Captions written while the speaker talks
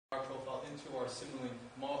into our Simulink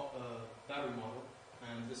battery model,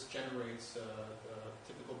 and this generates the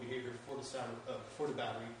typical behavior for the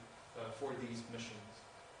battery for these missions.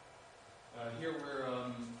 Here we're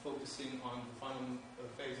focusing on the final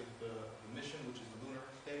phase of the mission, which is the lunar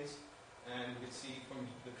phase, and we can see from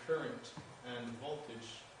the current and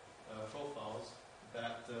voltage profiles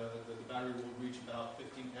that the battery will reach about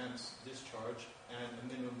 15 amps discharge and a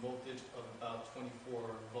minimum voltage of about 24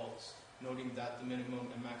 volts, noting that the minimum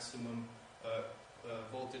and maximum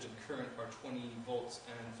voltage and current are 20 volts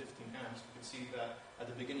and 15 amps. You can see that at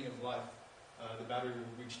the beginning of life, the battery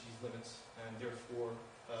will reach these limits, and therefore,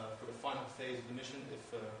 for the final phase of the mission, if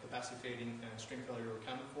capacity fading and string failure are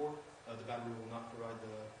accounted for, the battery will not provide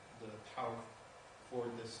the power for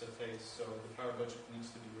this phase, so the power budget needs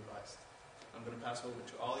to be revised. I'm going to pass over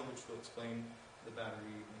to Ollie, which will explain the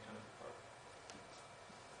battery mechanical part.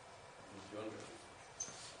 Thank you, Andre.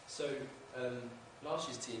 So,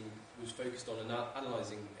 last year's team was focused on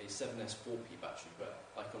analysing a 7S 4P battery, but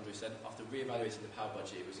like Andre said, after re-evaluating the power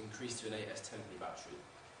budget, it was increased to an 8S 10P battery.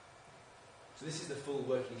 So this is the full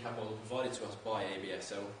working CAD model provided to us by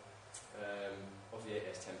ABSL of the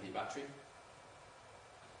 8S 10P battery.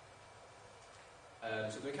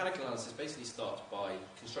 So the mechanical analysis basically starts by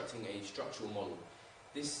constructing a structural model.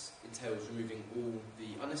 This entails removing all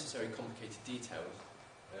the unnecessary complicated details,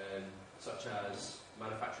 such as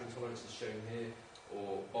manufacturing tolerances shown here,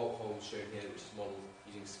 or bolt holes shown here, which is modelled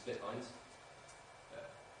using split lines.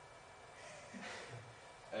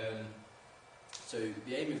 So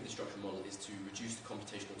the aim of the structural model is to reduce the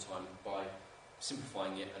computational time by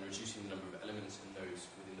simplifying it and reducing the number of elements and nodes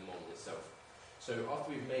within the model itself. So after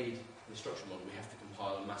we've made the structural model, we have to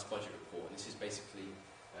compile a mass budget report, and this is basically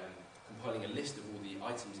compiling a list of all the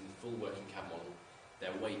items in the full working CAD model,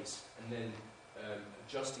 their weights, and then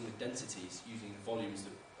adjusting the densities using the volumes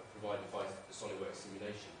that are provided by the SolidWorks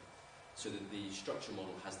simulation, so that the structural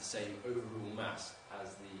model has the same overall mass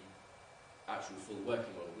as the actual full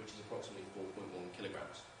working model, which is approximately 4.1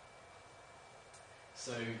 kilograms.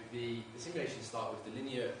 So the simulations start with the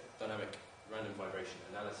linear dynamic random vibration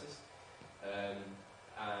analysis.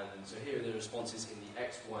 And so here are the responses in the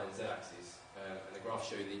X, Y, and Z axes, and the graphs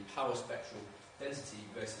show the power spectral density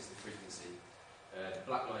versus the frequency. The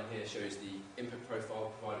black line here shows the input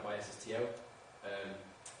profile provided by SSTL,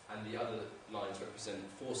 and the other lines represent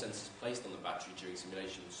 4 sensors placed on the battery during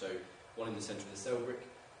simulation. So one in the centre of the cell brick,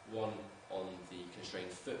 one on the constrained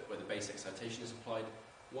foot where the base excitation is applied,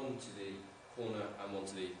 one to the corner and one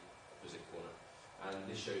to the opposite corner. And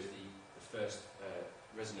this shows the first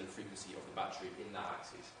resonant frequency of the battery in that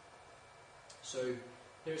axis. So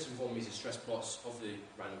here are some von Mises stress plots of the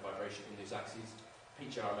random vibration in those axes,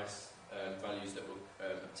 peak RMS values that were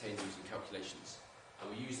obtained using calculations,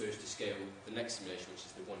 and we use those to scale the next simulation, which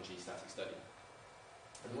is the 1G static study.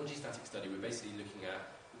 And the 1G static study, we're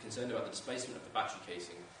concerned about the displacement of the battery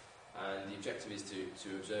casing, and the objective is to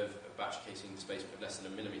observe a battery casing displacement of less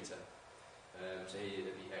than a millimetre. So here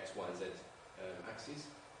are the X, Y, and Z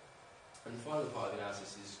axes. And the final part of the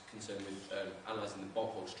analysis is concerned with analysing the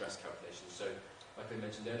bolt hole stress calculations. So, like I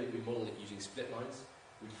mentioned earlier, we model it using split lines.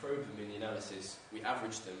 We probe them in the analysis, we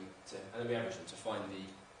average them to find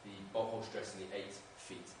the bolt hole stress in the 8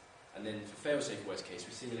 feet. And then for fail-safe worst case,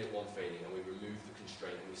 we simulate one failing and we remove the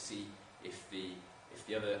constraint, and we see if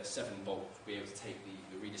the other 7 bolts will be able to take the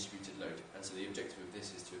redistributed load. And so the objective of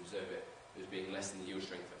this is to observe it as being less than the yield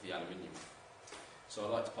strength of the aluminium. So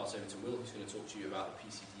I'd like to pass over to Will, who's going to talk to you about the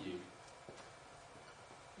PCDU.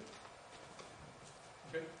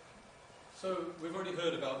 Okay. So we've already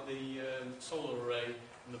heard about the solar array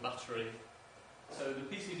and the battery. So the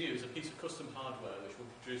PCDU is a piece of custom hardware which was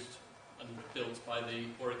produced and built by the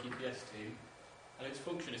Warwick EPS team, and its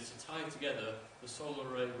function is to tie together the solar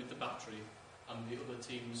array with the battery and the other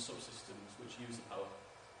team's subsystems which use the power.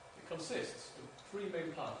 It consists of 3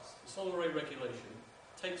 main parts. The solar array regulation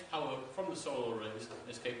takes power from the solar arrays and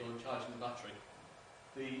is capable of charging the battery.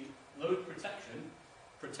 The load protection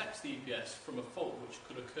protects the EPS from a fault which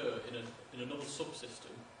could occur in another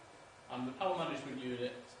subsystem, and the power management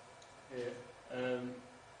unit here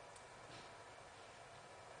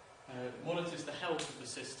monitors the health of the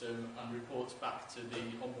system and reports back to the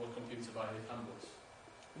onboard computer via the CAN-bus.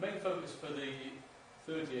 The main focus for the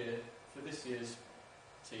third year, for this year's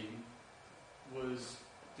team, was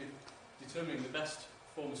determining the best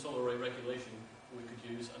form of solar array regulation we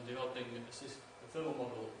could use and developing a thermal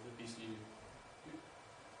model of the PCU.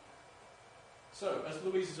 So, as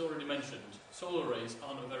Louise has already mentioned, solar arrays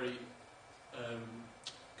aren't a very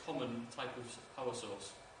common type of power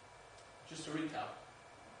source. Just to recap,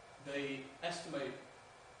 they estimate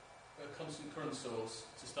a constant current source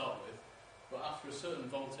to start with, but after a certain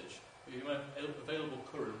voltage, the available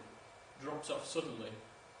current drops off suddenly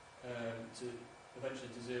to eventually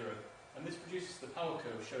to zero. And this produces the power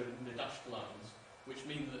curve shown in the dashed lines, which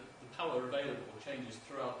mean that the power available changes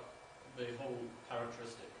throughout the whole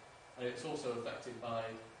characteristic. And it's also affected by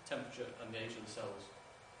temperature and the age of the cells.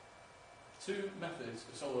 Two methods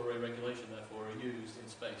of solar array regulation, therefore, are used in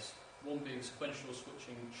space. One being sequential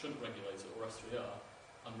switching shunt regulator, or S3R,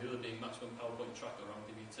 and the other being maximum power point tracker, or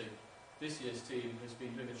MPPT. This year's team has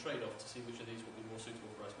been doing a trade-off to see which of these will be more suitable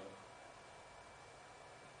for ESMO.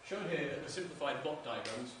 Shown here are simplified block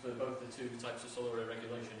diagrams for both the two types of solar array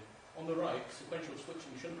regulation. On the right, sequential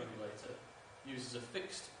switching shunt regulator uses a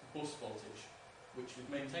fixed bus voltage, which is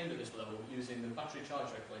maintained at this level using the battery charge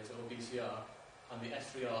regulator, or BCR, and the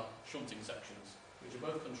S3R shunting sections, which are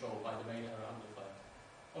both controlled by the main error amplifier.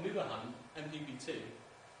 On the other hand, MPPT,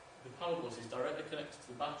 the power bus is directly connected to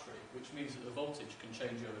the battery, which means that the voltage can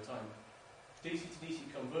change over time. DC to DC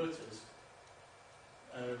converters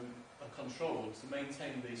are controlled to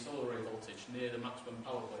maintain the solar array voltage near the maximum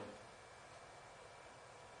power point.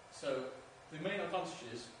 So, the main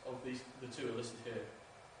advantages of the two are listed here.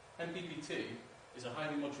 MPPT is a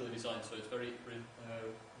highly modular design, so it's very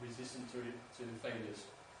resistant to failures,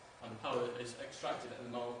 and the power is extracted at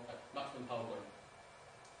the maximum power point.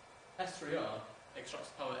 S3R extracts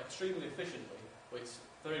power extremely efficiently, but it's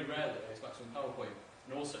very rarely at its maximum power point,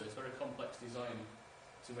 and also it's a very complex design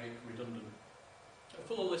to make redundant. A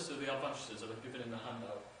fuller list of the advantages are given in the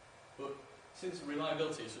handout, but since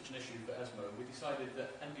reliability is such an issue for ESMO, we decided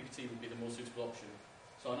that MPPT would be the more suitable option.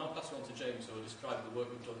 So I'll now pass it on to James, who will describe the work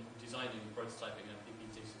we've done designing and prototyping an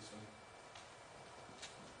MPPT system.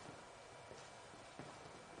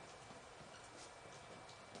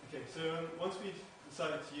 Okay, so once we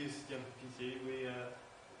decided to use the MPPT, we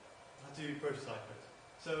had to prototype it.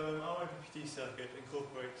 So our MPPT circuit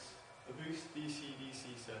incorporates a boost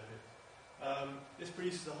DC-DC circuit. This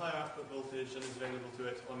produces a higher output voltage than is available to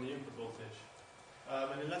it on the input voltage.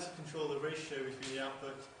 And it lets it control the ratio between the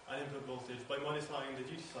output and input voltage by modifying the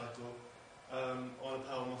duty cycle on a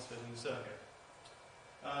power MOSFET in the circuit.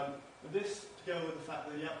 With this, together with the fact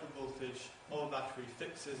that the output voltage of a battery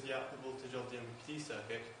fixes the output voltage of the MPPT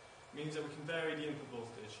circuit, means that we can vary the input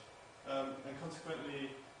voltage and consequently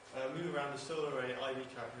move around the solar array IV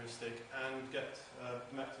characteristic and get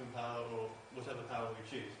maximum power or whatever power we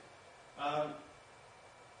choose.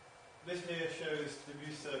 This here shows the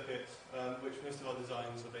boost circuit, which most of our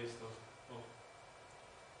designs are based on.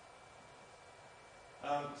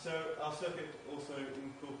 So our circuit also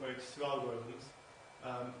incorporates two algorithms.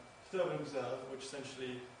 Disturb and observe, which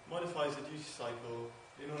essentially modifies the duty cycle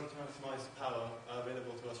in order to maximize the power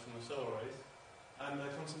available to us from the solar arrays, and the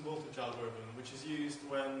constant voltage algorithm, which is used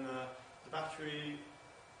when the battery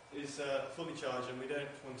is fully charged and we don't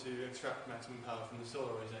want to extract maximum power from the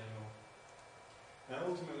solar arrays anymore. Now,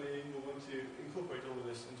 ultimately, we want to incorporate all of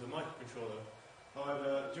this into a microcontroller.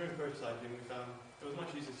 However, during prototyping, we found it was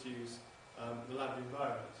much easier to use the LabVIEW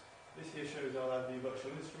environment. This here shows our LabVIEW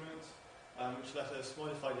virtual instrument, which let us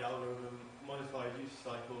modify the algorithm, modify duty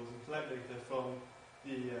cycles, and collect data from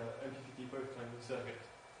the MPPT prototyping circuit.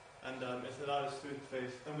 And it allowed us to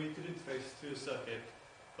interface, and we could interface to the circuit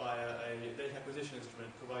via a data acquisition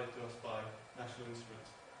instrument provided to us by National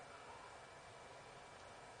Instruments.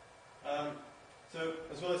 So,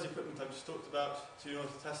 as well as the equipment I've just talked about, to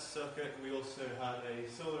test the circuit, we also had a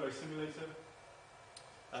solar array simulator,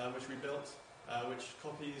 which we built, which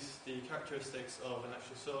copies the characteristics of an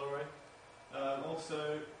actual solar array.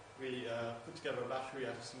 Also, we put together a battery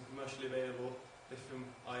out of some commercially available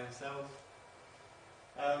lithium-ion cells.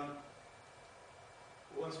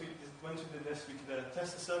 Once we did this, we could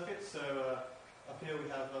test the circuit. So, up here we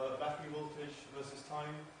have a battery voltage versus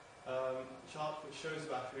time chart, which shows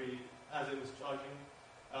the battery as it was charging.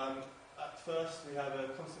 At first, we have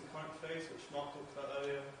a constant current phase, which Mark talked about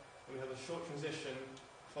earlier. And we have a short transition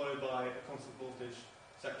followed by a constant voltage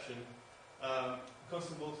section. The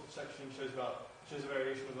constant voltage section shows a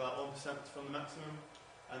variation of about 1% from the maximum,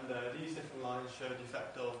 and these different lines show the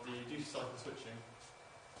effect of the duty cycle switching.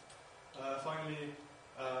 Finally,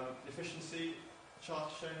 the efficiency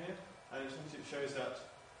chart shown here, and essentially it shows that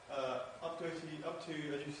up to a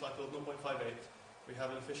duty cycle of 0.58, we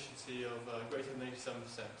have an efficiency of greater than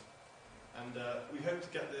 87%. And we hope to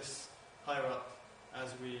get this higher up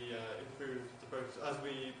as we as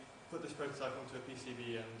we put this prototype onto a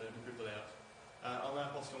PCB and improve the layout. I'll now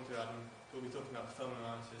pass it on to Adam, who will be talking about the thermal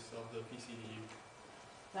analysis of the PCDU.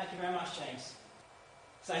 Thank you very much, James.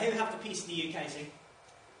 So here we have the PCDU casing.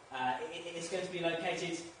 It's going to be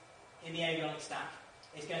located in the avionics stack.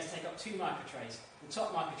 It's going to take up two microtrays. The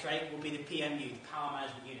top microtray will be the PMU, the Power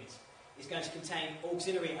Management Unit. is going to contain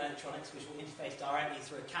auxiliary electronics which will interface directly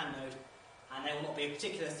through a CAN node, and they will not be of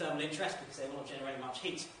particular thermal interest because they will not generate much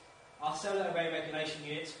heat. Our solar array regulation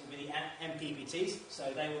units will be the MPPTs,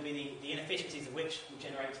 so they will be the inefficiencies of which will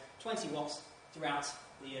generate 20 watts throughout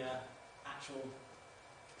the actual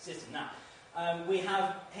system. Now, we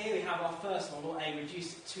have our first model, a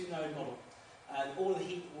reduced two-node model. All of the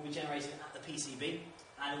heat will be generated at the PCB,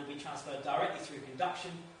 and it will be transferred directly through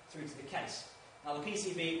conduction through to the case. Now, the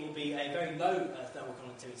PCB will be a very low thermal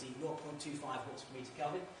conductivity, 0.25 watts per meter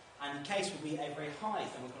Kelvin, and the case will be a very high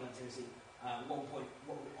thermal conductivity,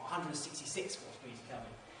 166 watts per meter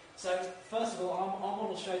Kelvin. So, first of all, our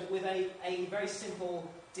model shows with a very simple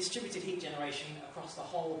distributed heat generation across the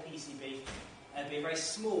whole PCB. There'll be a very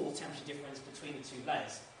small temperature difference between the two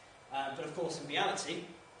layers. But of course, in reality,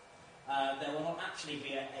 there will not actually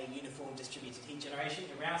be a uniform distributed heat generation.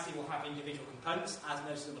 In reality, we'll have individual components, as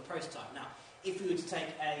noted on the prototype. Now, if we were to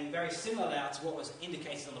take a very similar layout to what was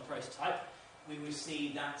indicated on the prototype, we would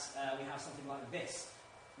see that we have something like this.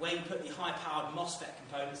 Where you put the high-powered MOSFET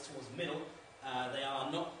components towards the middle, they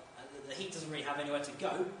are not. The heat doesn't really have anywhere to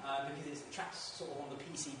go because it's trapped sort of on the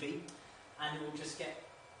PCB, and it will just get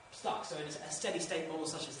stuck. So in a steady-state model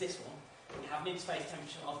such as this one, we have an interface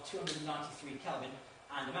temperature of 293 Kelvin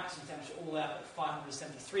and a maximum temperature all the way up at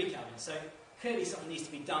 573 Kelvin. So clearly something needs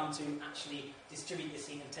to be done to actually distribute this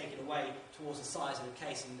heat and take it away towards the size of the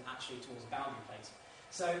case and actually towards the boundary plate.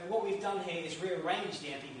 So what we've done here is rearrange the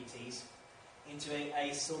MPPTs into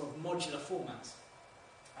a sort of modular format.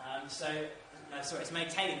 It's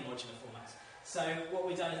maintaining the modular format. So what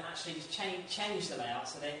we've done is actually just change the layout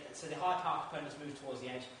so the high power components move towards the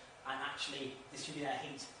edge and actually distribute their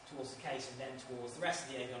heat towards the case and then towards the rest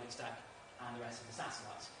of the avionics stack and the rest of the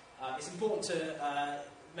satellites. It's important to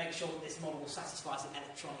make sure that this model satisfies the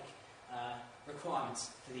electronic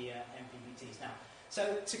requirements for the MPPTs. Now,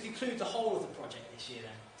 so to conclude the whole of the project this year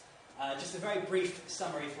then, just a very brief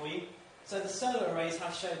summary for you. So the solar arrays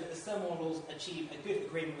have shown that the thermal models achieve a good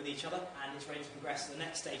agreement with each other and it's ready to progress to the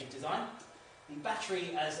next stage of design. The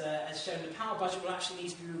battery, as shown, the power budget will actually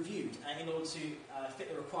need to be reviewed in order to fit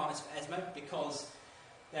the requirements for ESMO, because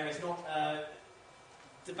there is not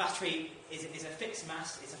the battery is a fixed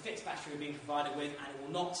mass, it's a fixed battery we're being provided with, and it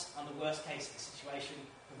will not, under worst case situation,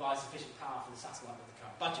 provide sufficient power for the satellite with the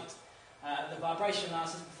current budget. The vibration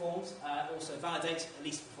analysis performed also validates, at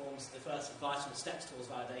least performs the first vital steps towards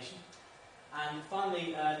validation. And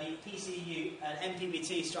finally, the PCU and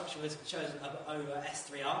MPPT structure was chosen over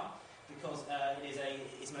S3R because it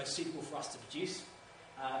is most suitable for us to produce.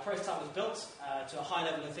 Prototype was built to a high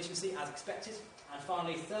level of efficiency as expected, and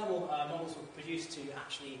finally thermal models were produced to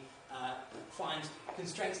actually find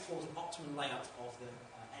constraints towards an optimum layout of the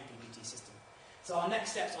MPPT system. So our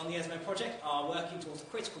next steps on the ESMO project are working towards a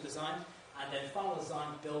critical design and then final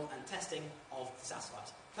design, build and testing of the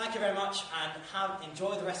satellite. Thank you very much and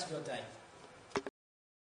enjoy the rest of your day.